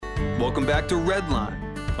Welcome back to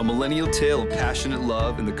Redline, a millennial tale of passionate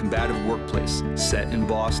love in the combative workplace set in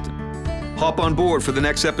Boston. Hop on board for the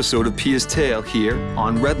next episode of Pia's Tale here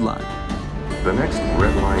on Redline. The next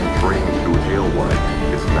Redline train to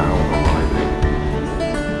Alewife is now arriving.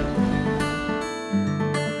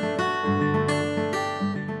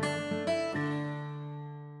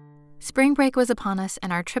 Spring break was upon us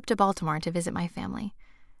and our trip to Baltimore to visit my family.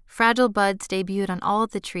 Fragile buds debuted on all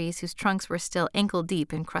of the trees whose trunks were still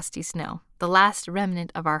ankle-deep in crusty snow, the last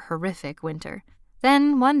remnant of our horrific winter.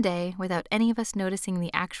 Then, one day, without any of us noticing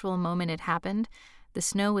the actual moment it happened, the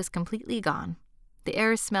snow was completely gone. The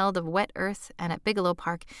air smelled of wet earth, and at Bigelow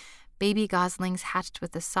Park, baby goslings hatched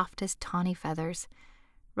with the softest tawny feathers.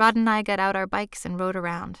 Rod and I got out our bikes and rode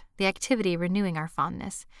around, the activity renewing our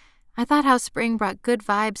fondness. I thought how spring brought good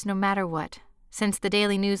vibes no matter what, since the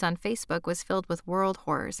daily news on Facebook was filled with world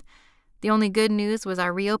horrors. The only good news was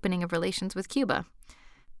our reopening of relations with Cuba.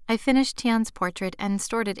 I finished Tian's portrait and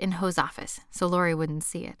stored it in Ho's office, so Lori wouldn't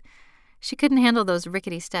see it. She couldn't handle those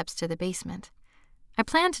rickety steps to the basement. I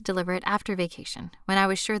planned to deliver it after vacation, when I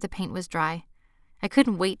was sure the paint was dry. I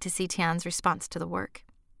couldn't wait to see Tian's response to the work.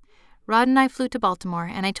 Rod and I flew to Baltimore,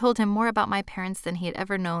 and I told him more about my parents than he had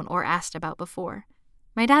ever known or asked about before.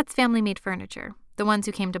 My dad's family made furniture. The ones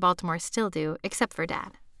who came to Baltimore still do, except for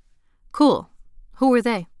Dad. Cool. Who were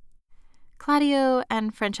they? Claudio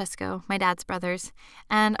and Francesco, my dad's brothers,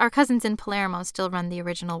 and our cousins in Palermo still run the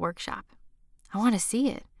original workshop. I want to see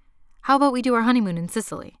it. How about we do our honeymoon in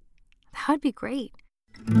Sicily? That would be great.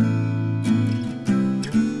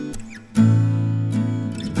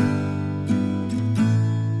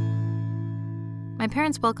 My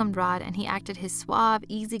parents welcomed Rod, and he acted his suave,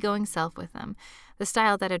 easygoing self with them, the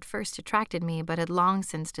style that had first attracted me but had long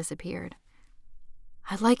since disappeared.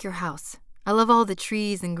 I like your house. I love all the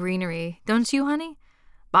trees and greenery. Don't you, honey?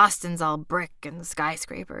 Boston's all brick and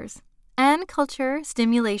skyscrapers. And culture,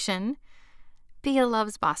 stimulation. Pia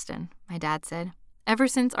loves Boston, my dad said. Ever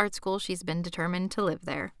since art school, she's been determined to live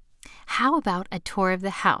there. How about a tour of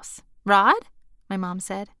the house? Rod? My mom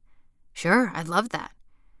said. Sure, I'd love that.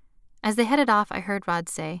 As they headed off, I heard Rod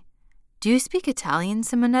say, Do you speak Italian,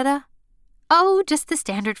 Simonetta? Oh, just the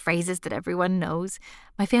standard phrases that everyone knows.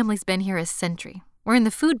 My family's been here a century. We're in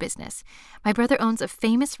the food business. My brother owns a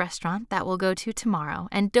famous restaurant that we'll go to tomorrow,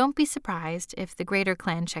 and don't be surprised if the greater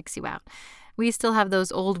clan checks you out. We still have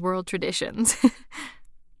those old world traditions.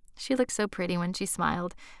 She looked so pretty when she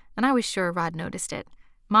smiled, and I was sure Rod noticed it.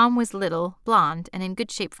 Mom was little, blonde, and in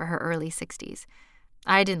good shape for her early 60s.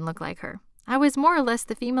 I didn't look like her. I was more or less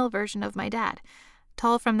the female version of my dad,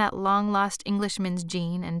 tall from that long-lost Englishman's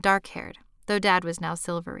gene and dark-haired, though Dad was now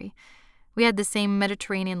silvery. We had the same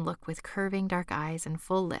Mediterranean look with curving dark eyes and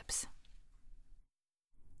full lips.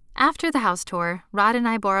 After the house tour, Rod and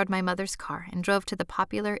I borrowed my mother's car and drove to the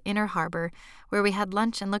popular Inner Harbor, where we had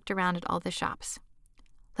lunch and looked around at all the shops.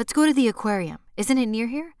 Let's go to the aquarium. Isn't it near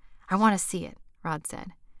here? I want to see it, Rod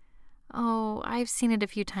said. Oh, I've seen it a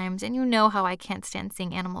few times, and you know how I can't stand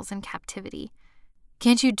seeing animals in captivity.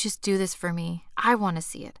 Can't you just do this for me? I want to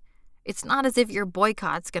see it. It's not as if your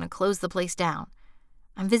boycott's going to close the place down.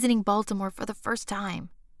 I'm visiting Baltimore for the first time.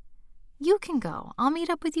 You can go. I'll meet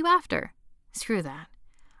up with you after. Screw that.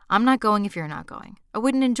 I'm not going if you're not going. I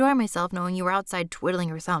wouldn't enjoy myself knowing you were outside twiddling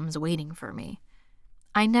your thumbs waiting for me.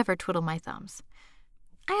 I never twiddle my thumbs.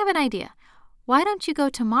 I have an idea. Why don't you go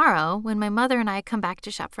tomorrow when my mother and I come back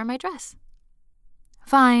to shop for my dress?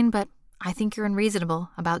 Fine, but I think you're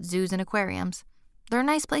unreasonable about zoos and aquariums. They're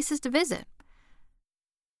nice places to visit.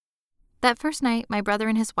 That first night, my brother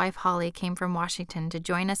and his wife Holly came from Washington to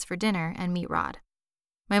join us for dinner and meet Rod.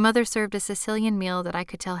 My mother served a Sicilian meal that I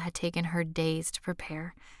could tell had taken her days to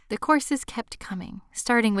prepare. The courses kept coming,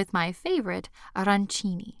 starting with my favorite,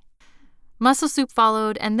 arancini. Mussel soup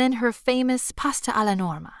followed, and then her famous pasta alla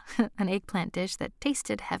norma, an eggplant dish that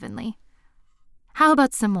tasted heavenly. How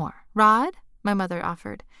about some more? Rod? My mother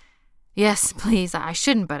offered. Yes, please. I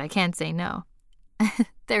shouldn't, but I can't say no.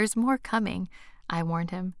 There's more coming, I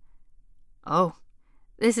warned him. Oh,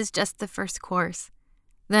 this is just the first course.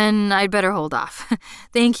 Then I'd better hold off.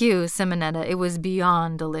 Thank you, Simonetta. It was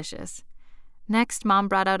beyond delicious. Next, Mom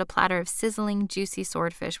brought out a platter of sizzling, juicy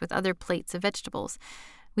swordfish with other plates of vegetables.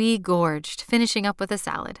 We gorged, finishing up with a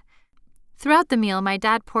salad. Throughout the meal, my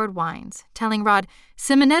dad poured wines, telling Rod,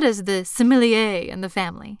 Simonetta's the sommelier in the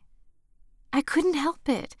family. I couldn't help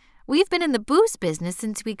it. We've been in the booze business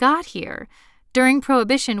since we got here. During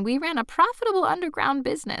Prohibition, we ran a profitable underground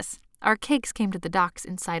business. Our cakes came to the docks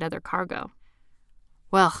inside other cargo.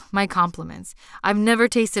 Well, my compliments. I've never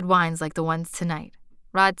tasted wines like the ones tonight,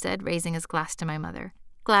 Rod said, raising his glass to my mother.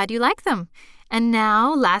 Glad you like them. And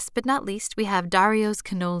now, last but not least, we have Dario's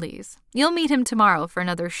cannolis. You'll meet him tomorrow for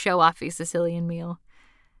another show-offy Sicilian meal.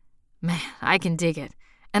 Man, I can dig it.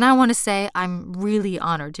 And I want to say I'm really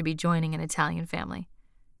honored to be joining an Italian family.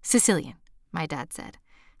 Sicilian, my dad said.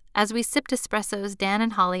 As we sipped espressos, Dan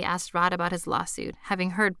and Holly asked Rod about his lawsuit,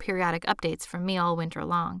 having heard periodic updates from me all winter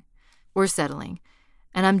long. We're settling,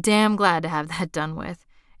 and I'm damn glad to have that done with.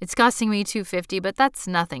 It's costing me $250, but that's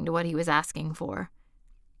nothing to what he was asking for.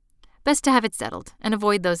 Best to have it settled and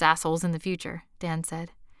avoid those assholes in the future, Dan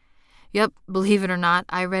said. Yep, believe it or not,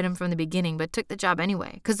 I read him from the beginning but took the job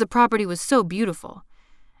anyway, 'cause the property was so beautiful.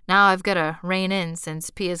 Now I've got to rein in since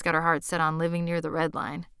Pia's got her heart set on living near the Red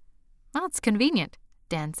Line. Well, it's convenient,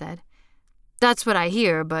 Dan said. That's what I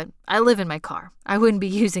hear, but I live in my car. I wouldn't be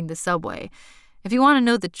using the subway. If you want to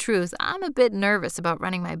know the truth, I'm a bit nervous about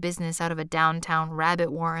running my business out of a downtown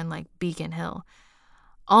rabbit warren like Beacon Hill.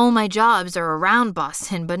 All my jobs are around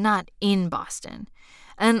Boston, but not in Boston.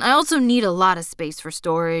 And I also need a lot of space for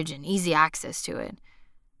storage and easy access to it.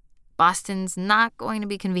 Boston's not going to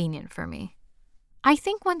be convenient for me. I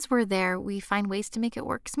think once we're there, we find ways to make it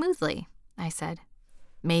work smoothly, I said.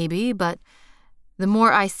 Maybe, but the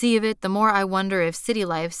more I see of it, the more I wonder if city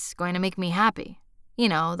life's going to make me happy. You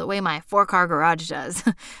know, the way my 4-car garage does.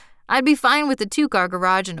 I'd be fine with a 2-car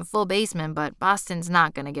garage and a full basement, but Boston's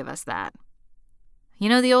not going to give us that. You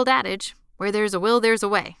know the old adage, where there's a will, there's a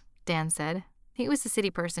way, Dan said. He was a city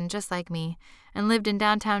person just like me and lived in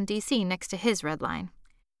downtown D.C. next to his Red Line.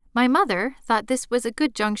 My mother thought this was a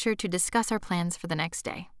good juncture to discuss our plans for the next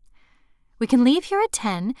day. We can leave here at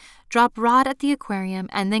 10, drop Rod at the aquarium,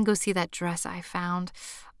 and then go see that dress I found.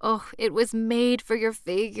 Oh, it was made for your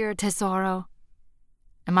figure, tesoro.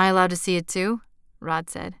 Am I allowed to see it too? Rod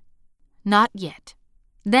said. Not yet.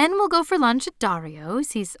 Then we'll go for lunch at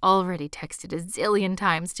Dario's. He's already texted a zillion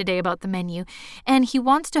times today about the menu, and he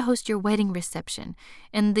wants to host your wedding reception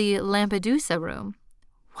in the Lampedusa room.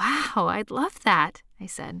 Wow, I'd love that, I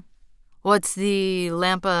said. What's the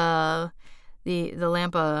Lampa,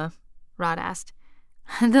 Rod asked.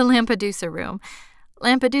 The Lampedusa room.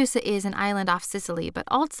 Lampedusa is an island off Sicily, but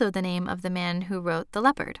also the name of the man who wrote The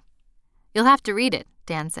Leopard. You'll have to read it,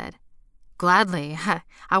 Dan said. Gladly.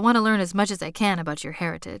 I want to learn as much as I can about your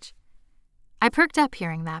heritage. I perked up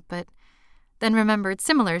hearing that, but then remembered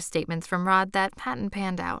similar statements from Rod that hadn't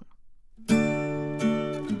panned out.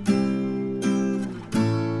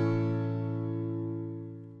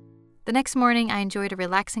 The next morning, I enjoyed a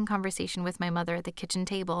relaxing conversation with my mother at the kitchen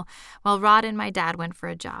table while Rod and my dad went for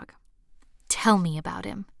a jog. Tell me about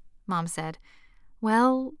him, Mom said.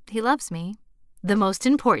 Well, he loves me. The most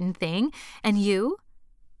important thing. And you?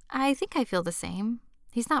 I think I feel the same.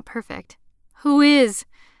 He's not perfect. Who is?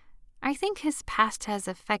 I think his past has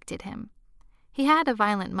affected him. He had a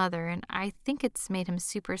violent mother, and I think it's made him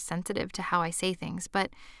super sensitive to how I say things, but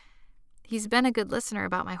he's been a good listener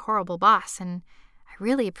about my horrible boss, and I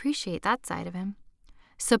really appreciate that side of him.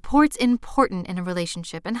 Support's important in a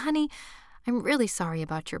relationship, and honey, I'm really sorry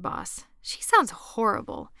about your boss. She sounds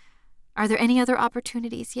horrible. Are there any other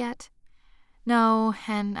opportunities yet? No,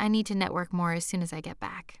 and I need to network more as soon as I get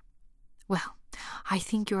back. Well, I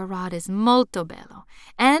think your Rod is molto bello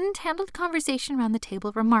and handled conversation around the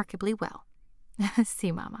table remarkably well.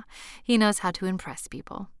 Si, Mama, he knows how to impress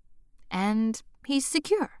people. And he's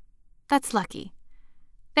secure. That's lucky.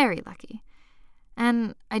 Very lucky.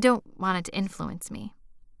 And I don't want it to influence me.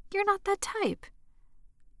 You're not that type.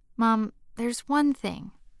 Mom, there's one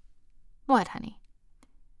thing. What, honey?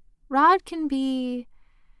 Rod can be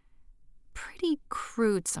pretty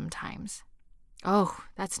crude sometimes. Oh,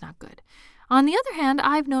 that's not good. On the other hand,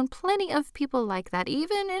 I've known plenty of people like that,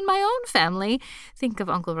 even in my own family. Think of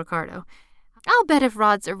Uncle Ricardo. I'll bet if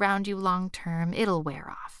Rod's around you long term, it'll wear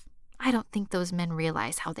off. I don't think those men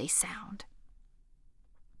realize how they sound.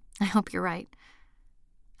 I hope you're right.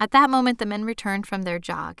 At that moment, the men returned from their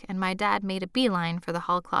jog, and my dad made a beeline for the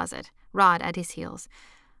hall closet, Rod at his heels.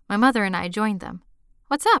 My mother and I joined them.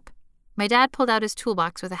 What's up? My dad pulled out his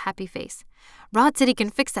toolbox with a happy face. Rod said he can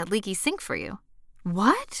fix that leaky sink for you.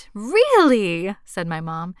 What? Really? Said my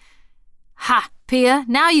mom. Ha, Pia,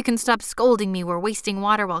 now you can stop scolding me we're wasting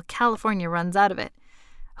water while California runs out of it.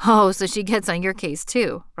 Oh, so she gets on your case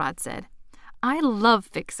too, Rod said. I love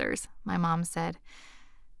fixers, my mom said.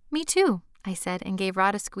 Me too, I said, and gave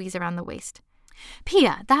Rod a squeeze around the waist.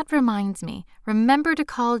 Pia, that reminds me. Remember to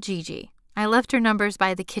call Gigi. I left her numbers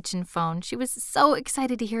by the kitchen phone. She was so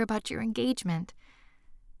excited to hear about your engagement.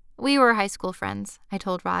 We were high school friends, I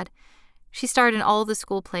told Rod. She starred in all the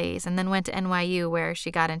school plays and then went to NYU where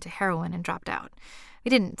she got into heroin and dropped out. We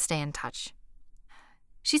didn't stay in touch.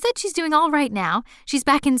 She said she's doing all right now. She's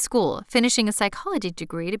back in school, finishing a psychology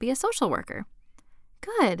degree to be a social worker.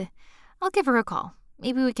 Good. I'll give her a call.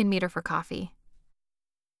 Maybe we can meet her for coffee.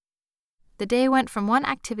 The day went from one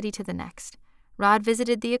activity to the next. Rod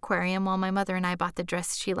visited the aquarium while my mother and I bought the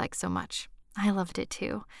dress she liked so much. I loved it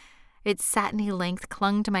too. Its satiny length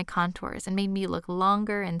clung to my contours and made me look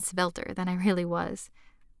longer and svelter than I really was.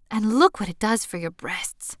 "And look what it does for your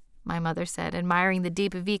breasts," my mother said, admiring the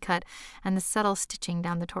deep V-cut and the subtle stitching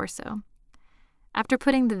down the torso. After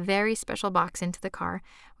putting the very special box into the car,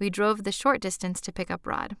 we drove the short distance to pick up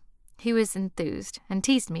Rod. He was enthused and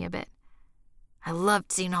teased me a bit. "I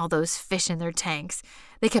loved seeing all those fish in their tanks.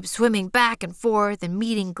 They kept swimming back and forth and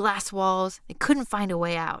meeting glass walls. They couldn't find a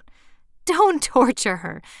way out." "Don't torture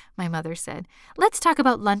her," my mother said. "Let's talk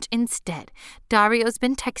about lunch instead. Dario's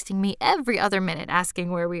been texting me every other minute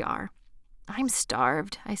asking where we are." "I'm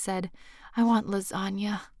starved," I said. "I want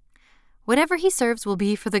lasagna." "Whatever he serves will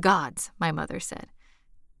be for the gods," my mother said.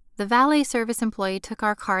 The valet service employee took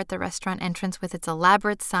our car at the restaurant entrance with its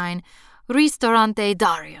elaborate sign, "Ristorante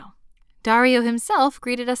Dario." Dario himself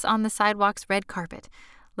greeted us on the sidewalk's red carpet,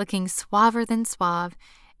 looking suaver than suave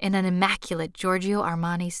in an immaculate Giorgio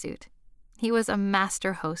Armani suit. He was a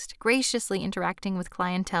master host, graciously interacting with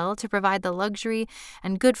clientele to provide the luxury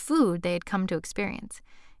and good food they had come to experience.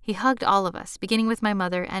 He hugged all of us, beginning with my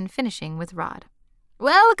mother and finishing with Rod.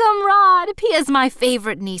 "Welcome, Rod! Pia's my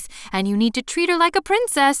favorite niece, and you need to treat her like a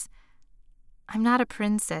princess." "I'm not a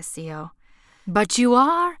princess, Theo." "But you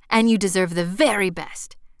are, and you deserve the very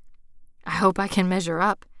best." "I hope I can measure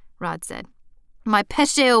up," Rod said. "My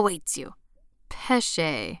pesce awaits you."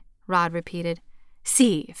 "Pesce," Rod repeated.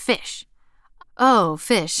 "Si, fish." "Oh,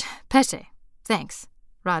 fish. Pesce. Thanks,"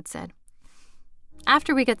 Rod said.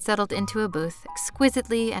 After we got settled into a booth,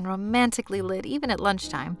 exquisitely and romantically lit even at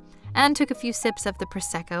lunchtime, and took a few sips of the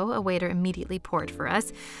Prosecco a waiter immediately poured for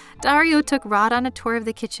us, Dario took Rod on a tour of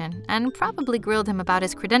the kitchen and probably grilled him about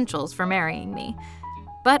his credentials for marrying me.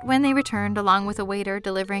 But when they returned, along with a waiter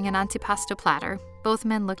delivering an antipasto platter, both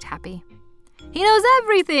men looked happy. "He knows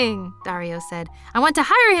everything," Dario said. "I want to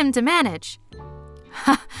hire him to manage."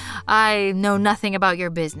 "I know nothing about your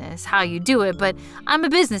business, how you do it, but I'm a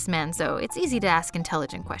businessman, so it's easy to ask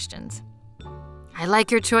intelligent questions." "I like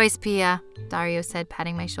your choice, Pia," Dario said,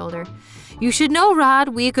 patting my shoulder. "You should know, Rod,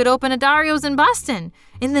 we could open a Dario's in Boston,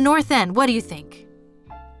 in the North End. What do you think?"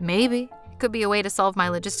 "Maybe. It could be a way to solve my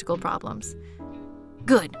logistical problems."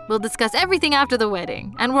 "Good. We'll discuss everything after the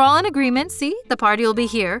wedding. And we're all in agreement, see? The party will be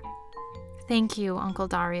here." "Thank you, Uncle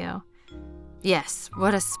Dario." "Yes,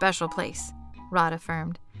 what a special place," Rod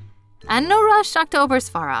affirmed. "And no rush, October's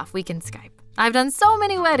far off. We can Skype. I've done so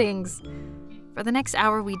many weddings." For the next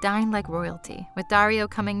hour, we dined like royalty, with Dario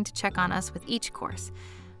coming to check on us with each course.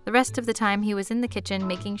 The rest of the time, he was in the kitchen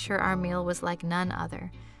making sure our meal was like none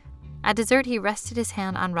other. At dessert, he rested his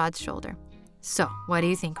hand on Rod's shoulder. "So, what do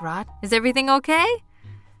you think, Rod? Is everything okay?"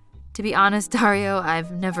 "To be honest, Dario,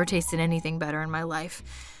 I've never tasted anything better in my life.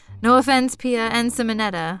 No offense, Pia and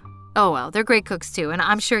Simonetta. Oh well, they're great cooks too, and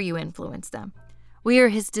I'm sure you influenced them." "We are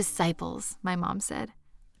his disciples," my mom said.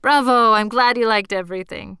 "Bravo, I'm glad you liked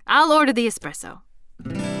everything. I'll order the espresso."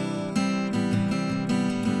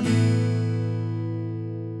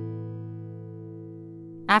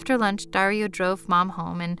 After lunch, Dario drove Mom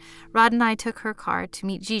home, and Rod and I took her car to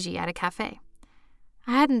meet Gigi at a cafe.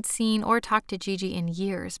 I hadn't seen or talked to Gigi in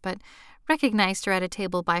years, but recognized her at a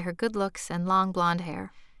table by her good looks and long blonde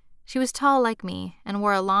hair. She was tall like me and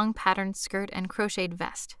wore a long patterned skirt and crocheted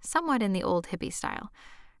vest, somewhat in the old hippie style.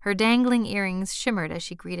 Her dangling earrings shimmered as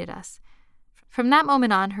she greeted us. From that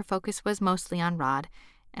moment on, her focus was mostly on Rod,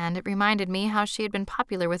 and it reminded me how she had been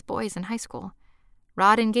popular with boys in high school.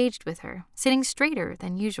 Rod engaged with her, sitting straighter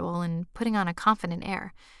than usual and putting on a confident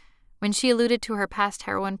air. When she alluded to her past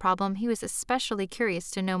heroin problem, he was especially curious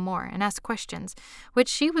to know more and ask questions, which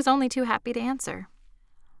she was only too happy to answer.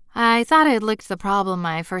 "I thought I had licked the problem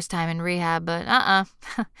my first time in rehab, but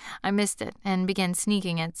I missed it and began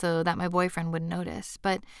sneaking it so that my boyfriend wouldn't notice.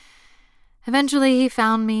 But eventually he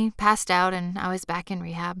found me, passed out, and I was back in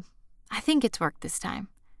rehab. I think it's worked this time."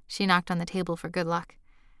 She knocked on the table for good luck.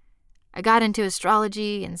 "I got into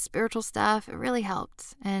astrology and spiritual stuff. It really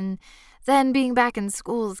helped. And then being back in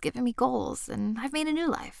school has given me goals, and I've made a new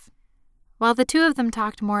life." While the two of them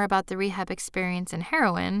talked more about the rehab experience and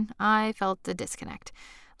heroin, I felt a disconnect.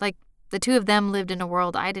 Like the two of them lived in a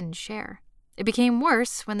world I didn't share. It became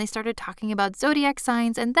worse when they started talking about zodiac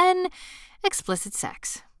signs and then explicit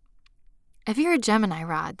sex. If you're a Gemini,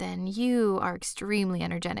 Rod, then you are extremely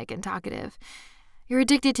energetic and talkative. You're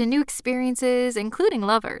addicted to new experiences, including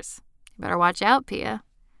lovers. You better watch out, Pia.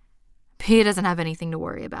 Pia doesn't have anything to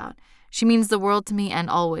worry about. She means the world to me and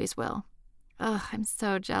always will. Ugh, I'm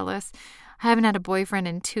so jealous. I haven't had a boyfriend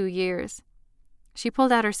in 2 years. She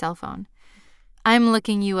pulled out her cell phone. I'm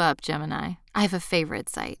looking you up, Gemini. I have a favorite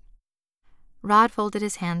site. Rod folded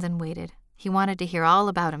his hands and waited. He wanted to hear all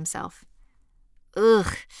about himself.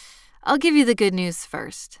 Ugh. I'll give you the good news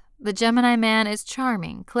first. The Gemini man is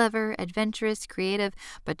charming, clever, adventurous, creative,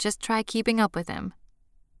 but just try keeping up with him.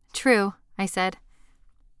 True, I said.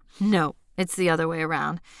 No, it's the other way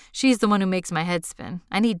around. She's the one who makes my head spin.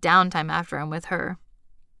 I need downtime after I'm with her.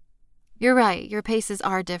 You're right, your paces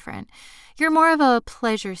are different. You're more of a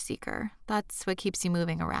pleasure seeker. That's what keeps you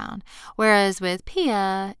moving around. Whereas with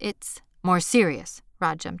Pia, it's more serious,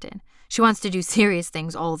 Rod jumped in. She wants to do serious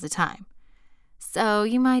things all the time. So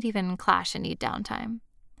you might even clash and need downtime.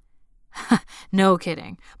 No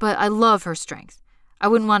kidding, but I love her strength. I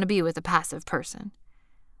wouldn't want to be with a passive person.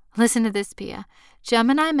 Listen to this, Pia.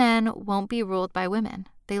 Gemini men won't be ruled by women.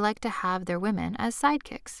 They like to have their women as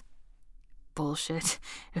sidekicks. Bullshit.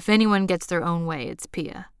 If anyone gets their own way, it's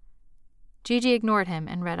Pia. Gigi ignored him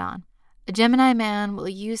and read on. A Gemini man will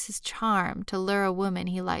use his charm to lure a woman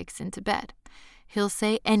he likes into bed. He'll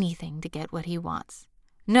say anything to get what he wants.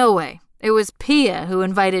 No way. It was Pia who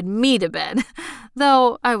invited me to bed,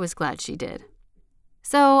 though I was glad she did.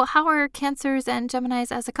 So how are Cancers and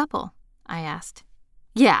Geminis as a couple? I asked.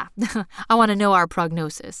 Yeah, I want to know our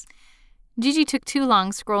prognosis. Gigi took too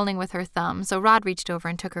long scrolling with her thumb, so Rod reached over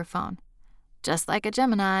and took her phone. Just like a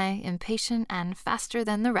Gemini, impatient and faster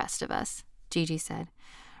than the rest of us, Gigi said.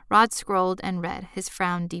 Rod scrolled and read, his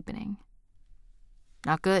frown deepening.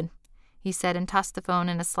 Not good, he said and tossed the phone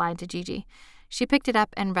in a slide to Gigi. She picked it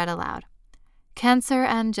up and read aloud. Cancer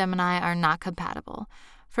and Gemini are not compatible.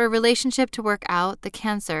 For a relationship to work out, the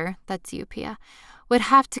Cancer, that's you, Pia, would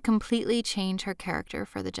have to completely change her character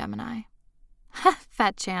for the Gemini.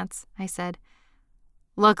 Fat chance, I said.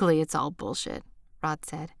 Luckily, it's all bullshit, Rod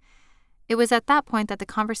said. It was at that point that the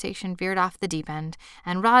conversation veered off the deep end,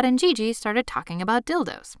 and Rod and Gigi started talking about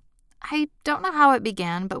dildos. I don't know how it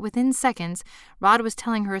began, but within seconds, Rod was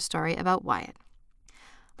telling her a story about Wyatt.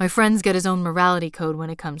 My friend's got his own morality code when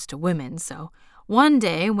it comes to women, so one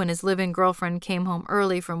day when his live-in girlfriend came home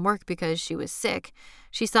early from work because she was sick,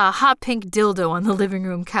 she saw a hot pink dildo on the living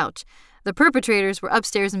room couch. The perpetrators were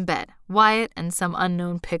upstairs in bed, Wyatt and some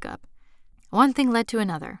unknown pickup. One thing led to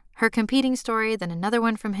another, her competing story, then another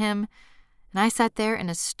one from him, and I sat there in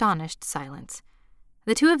astonished silence.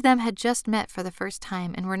 The two of them had just met for the first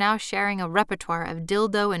time and were now sharing a repertoire of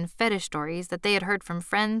dildo and fetish stories that they had heard from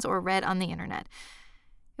friends or read on the internet.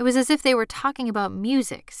 It was as if they were talking about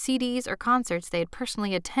music, CDs, or concerts they had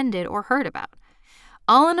personally attended or heard about.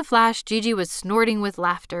 All in a flash, Gigi was snorting with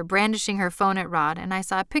laughter, brandishing her phone at Rod, and I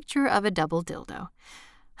saw a picture of a double dildo.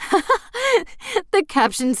 The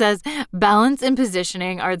caption says, balance and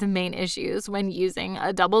positioning are the main issues when using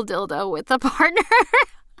a double dildo with a partner,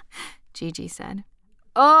 Gigi said.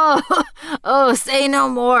 Oh, say no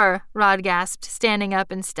more, Rod gasped, standing up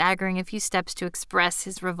and staggering a few steps to express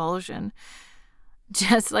his revulsion.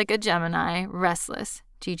 Just like a Gemini, restless,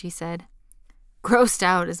 Gigi said. Grossed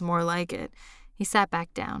out is more like it. He sat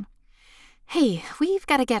back down. Hey, we've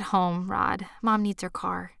got to get home, Rod. Mom needs her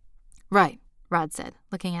car. Right, Rod said,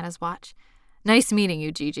 looking at his watch. Nice meeting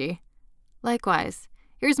you, Gigi. Likewise.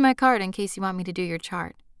 Here's my card in case you want me to do your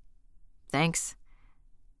chart. Thanks.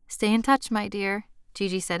 Stay in touch, my dear,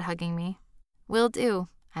 Gigi said, hugging me. Will do,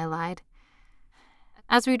 I lied.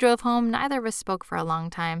 As we drove home, neither of us spoke for a long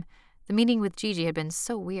time. The meeting with Gigi had been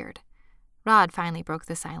so weird. Rod finally broke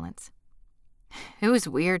the silence. It was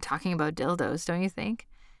weird talking about dildos, don't you think?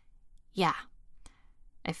 Yeah.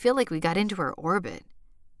 I feel like we got into her orbit.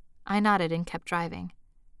 I nodded and kept driving.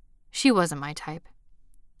 She wasn't my type.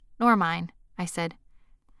 Nor mine, I said.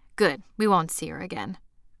 Good, we won't see her again.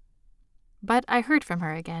 But I heard from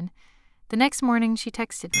her again. The next morning, she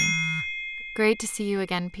texted me. Great to see you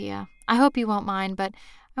again, Pia. I hope you won't mind, but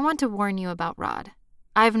I want to warn you about Rod.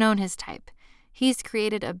 I've known his type. He's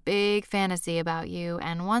created a big fantasy about you,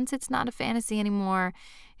 and once it's not a fantasy anymore,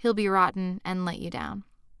 he'll be rotten and let you down.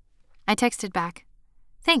 I texted back,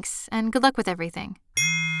 thanks, and good luck with everything.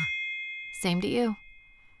 Same to you.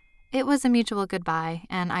 It was a mutual goodbye,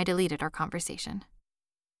 and I deleted our conversation.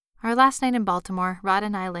 Our last night in Baltimore, Rod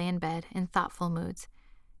and I lay in bed in thoughtful moods.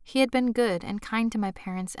 He had been good and kind to my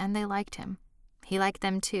parents, and they liked him. He liked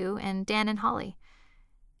them too, and Dan and Holly.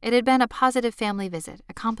 It had been a positive family visit,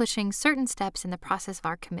 accomplishing certain steps in the process of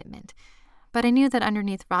our commitment. But I knew that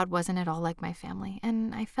underneath Rod wasn't at all like my family,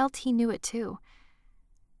 and I felt he knew it too.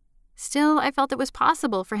 Still, I felt it was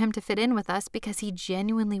possible for him to fit in with us because he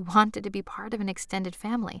genuinely wanted to be part of an extended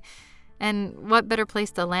family. And what better place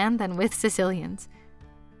to land than with Sicilians?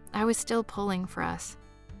 I was still pulling for us.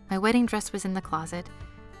 My wedding dress was in the closet.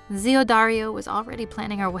 Zio Dario was already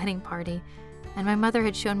planning our wedding party. and my mother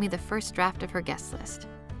had shown me the first draft of her guest list.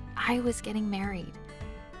 I was getting married,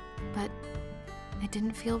 but it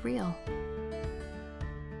didn't feel real.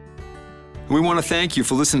 We want to thank you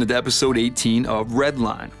for listening to episode 18 of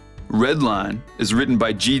Redline. Redline is written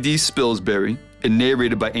by G.D. Spilsbury and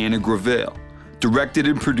narrated by Anna Gravale, directed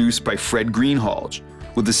and produced by Fred Greenhalgh,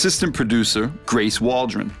 with assistant producer Grace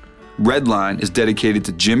Waldron. Redline is dedicated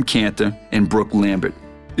to Jim Cantor and Brooke Lambert.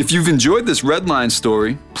 If you've enjoyed this Redline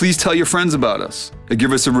story, please tell your friends about us and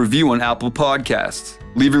give us a review on Apple Podcasts.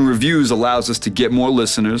 Leaving reviews allows us to get more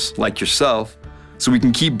listeners like yourself so we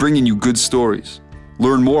can keep bringing you good stories.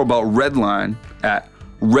 Learn more about Redline at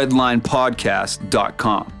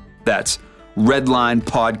redlinepodcast.com. That's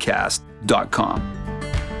redlinepodcast.com.